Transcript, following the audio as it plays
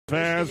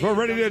Fans, we're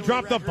ready to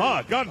drop the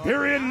puck on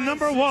period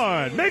number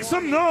 1. Make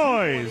some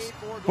noise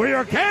for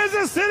your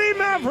Kansas City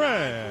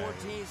Mavericks.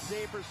 14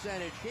 save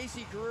percentage.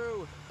 Casey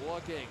Carew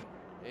looking.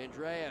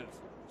 Andreev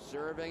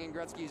serving in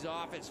Gretzky's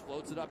office.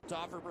 Floats it up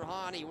top for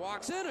Brahani.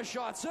 Walks in, a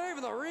shot save,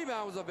 and the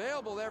rebound was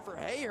available there for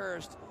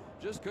Hayhurst.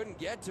 Just couldn't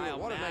get to it.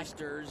 What a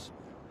Masters.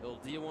 He'll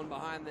deal one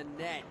behind the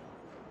net.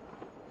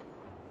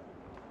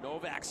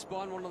 Novak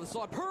spun one to the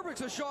slot. Perfect,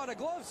 a shot, a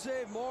glove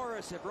save.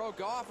 Morris, it broke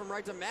off from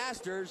right to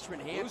Masters.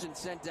 Hampton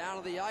sent down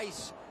to the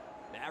ice.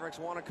 Mavericks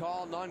want a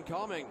call, none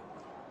coming.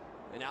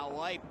 And now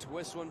Leip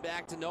twists one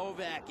back to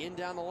Novak. In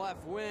down the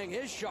left wing.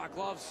 His shot,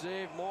 glove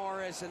save,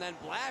 Morris. And then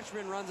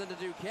Blatchman runs into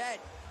Duquette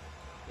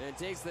and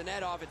takes the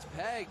net off its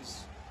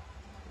pegs.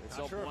 And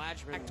so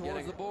Blatchman back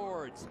towards the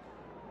boards.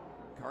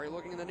 Curry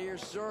looking in the near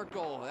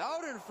circle.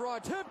 Out in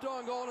front, tipped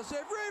on goal and a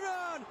save.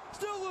 Rebound!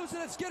 Still loose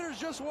and it skitters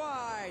just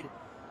wide.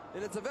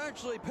 And it's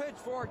eventually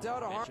pitchforked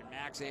out of Hart.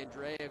 Max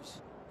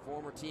Andreev's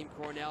former team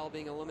Cornell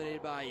being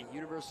eliminated by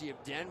University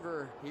of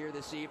Denver here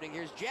this evening.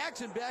 Here's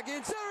Jackson back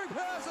in, centering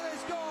pass, and they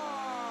score!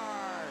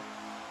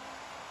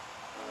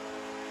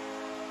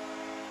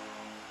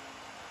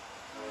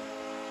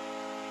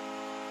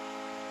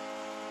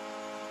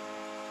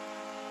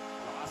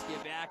 Koski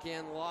a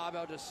backhand lob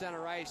out to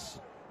center ice.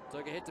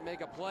 Took a hit to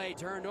make a play,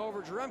 turned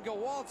over, Jaremko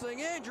waltzing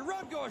in,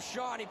 Jaremko a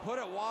shot, he put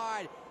it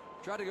wide.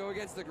 Tried to go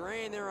against the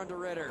grain there under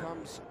Ritter.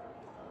 Comes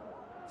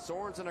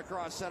Sorensen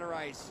across center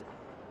ice.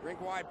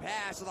 Rink wide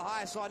pass to the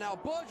high slot. Now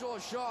Budgel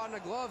a shot and a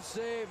glove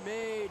save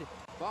made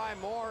by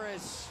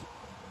Morris.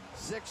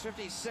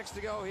 6:56 to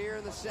go here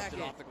in the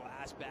second. Off the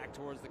glass back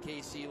towards the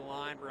KC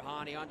line.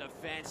 Brahani on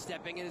defense,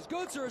 stepping in is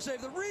good, sir.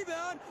 Save the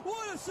rebound.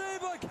 What a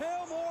save by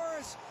Cale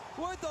Morris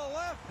with the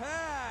left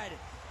pad.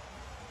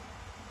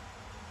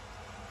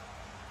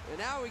 And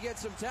now we get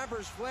some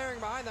tempers flaring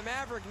behind the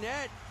Maverick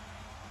net.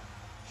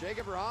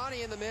 Jacob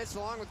Brahani in the midst,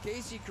 along with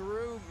Casey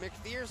Carew,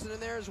 McPherson in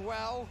there as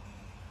well.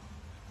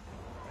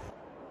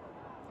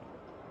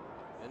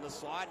 In the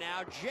slot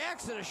now,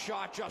 Jackson a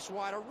shot just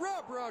wide, a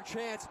rub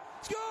chance,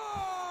 score!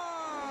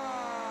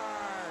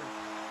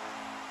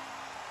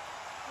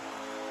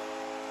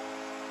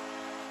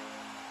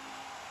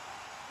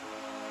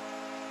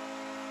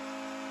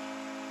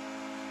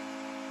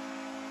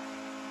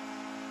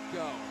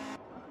 Go.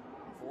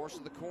 Forced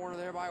to the corner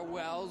there by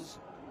Wells.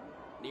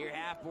 Near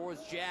half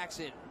boards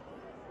Jackson.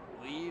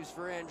 Leaves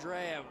for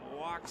Andreev,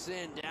 walks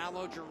in, down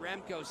low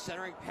Jaremko,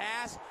 centering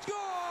pass, score!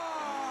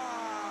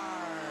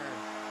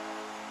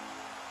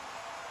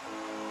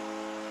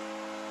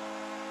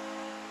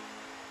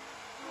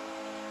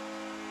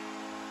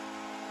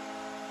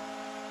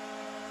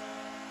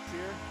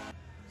 Here,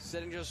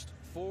 sitting just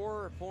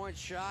 4 points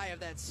shy of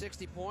that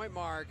 60-point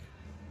mark.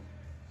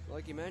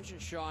 Like you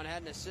mentioned, Sean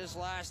had an assist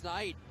last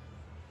night.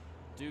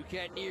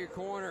 Duquette near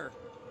corner.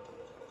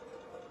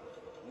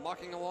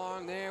 Mucking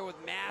along there with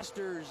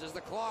Masters as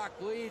the clock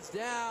bleeds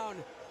down.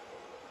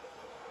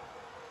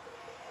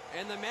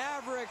 And the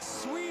Mavericks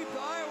sweep the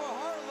Iowa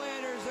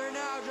Heartlanders. They're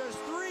now just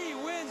 3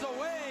 wins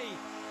away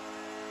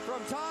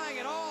from tying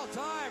an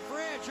all-time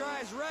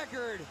franchise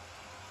record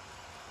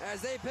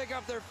as they pick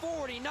up their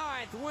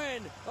 49th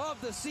win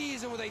of the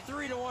season with a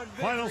 3-1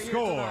 victory. Final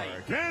score,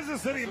 tonight.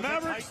 Kansas City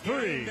Mavericks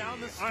 3,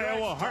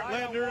 Iowa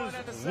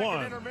Heartlanders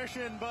 1.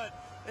 Intermission, but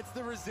it's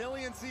the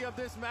resiliency of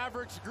this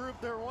Mavericks group.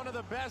 They're one of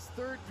the best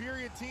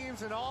third-period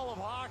teams in all of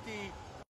hockey.